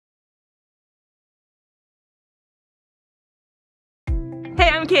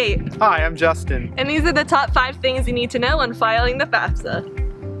I'm Kate. Hi, I'm Justin. And these are the top 5 things you need to know when filing the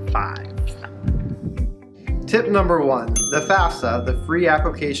FAFSA. 5. Tip number 1. The FAFSA, the free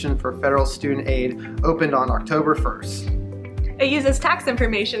application for federal student aid, opened on October 1st. It uses tax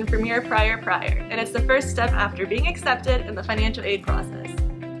information from your prior, and it's the first step after being accepted in the financial aid process.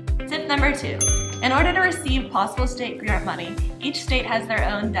 Tip number 2. In order to receive possible state grant money, each state has their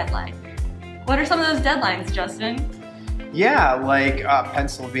own deadline. What are some of those deadlines, Justin? Yeah, like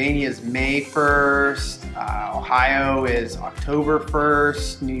Pennsylvania is May 1st, Ohio is October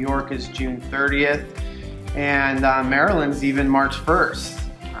 1st, New York is June 30th, and Maryland's even March 1st.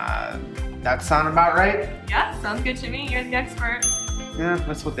 That sound about right? Yeah, sounds good to me. You're the expert. Yeah,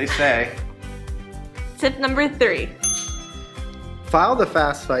 that's what they say. Tip number 3. File the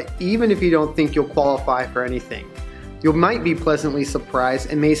FAFSA even if you don't think you'll qualify for anything. You might be pleasantly surprised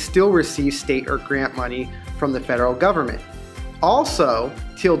and may still receive state or grant money from the federal government. Also,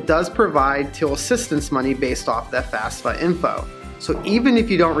 Thiel does provide Thiel assistance money based off that FAFSA info. So even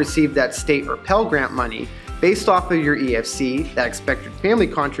if you don't receive that state or Pell Grant money, based off of your EFC, that expected family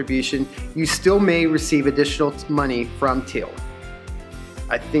contribution, you still may receive additional money from Thiel.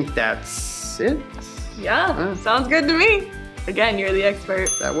 I think that's it. Yeah, sounds good to me. Again, you're the expert.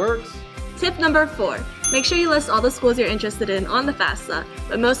 That works. Tip number 4. Make sure you list all the schools you're interested in on the FAFSA,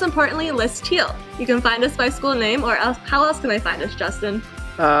 but most importantly, list Thiel. You can find us by school name, or else, how else can they find us, Justin?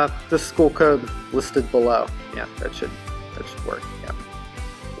 The school code listed below. Yeah, that should work. Yeah.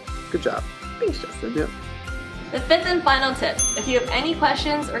 Good job. Thanks, Justin. Yeah. The 5th and final tip. If you have any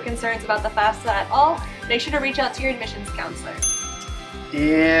questions or concerns about the FAFSA at all, make sure to reach out to your admissions counselor.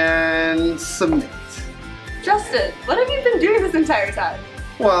 And submit. Justin, what have you been doing this entire time?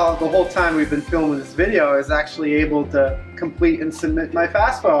 Well, the whole time we've been filming this video, I was actually able to complete and submit my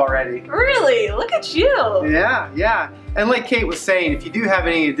FAFSA already. Really? Look at you! Yeah. And like Kate was saying, if you do have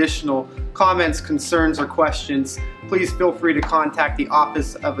any additional comments, concerns, or questions, please feel free to contact the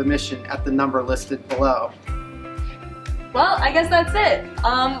Office of Admission at the number listed below. Well, I guess that's it.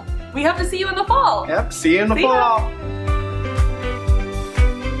 We hope to see you in the fall. Yep, see you in the fall.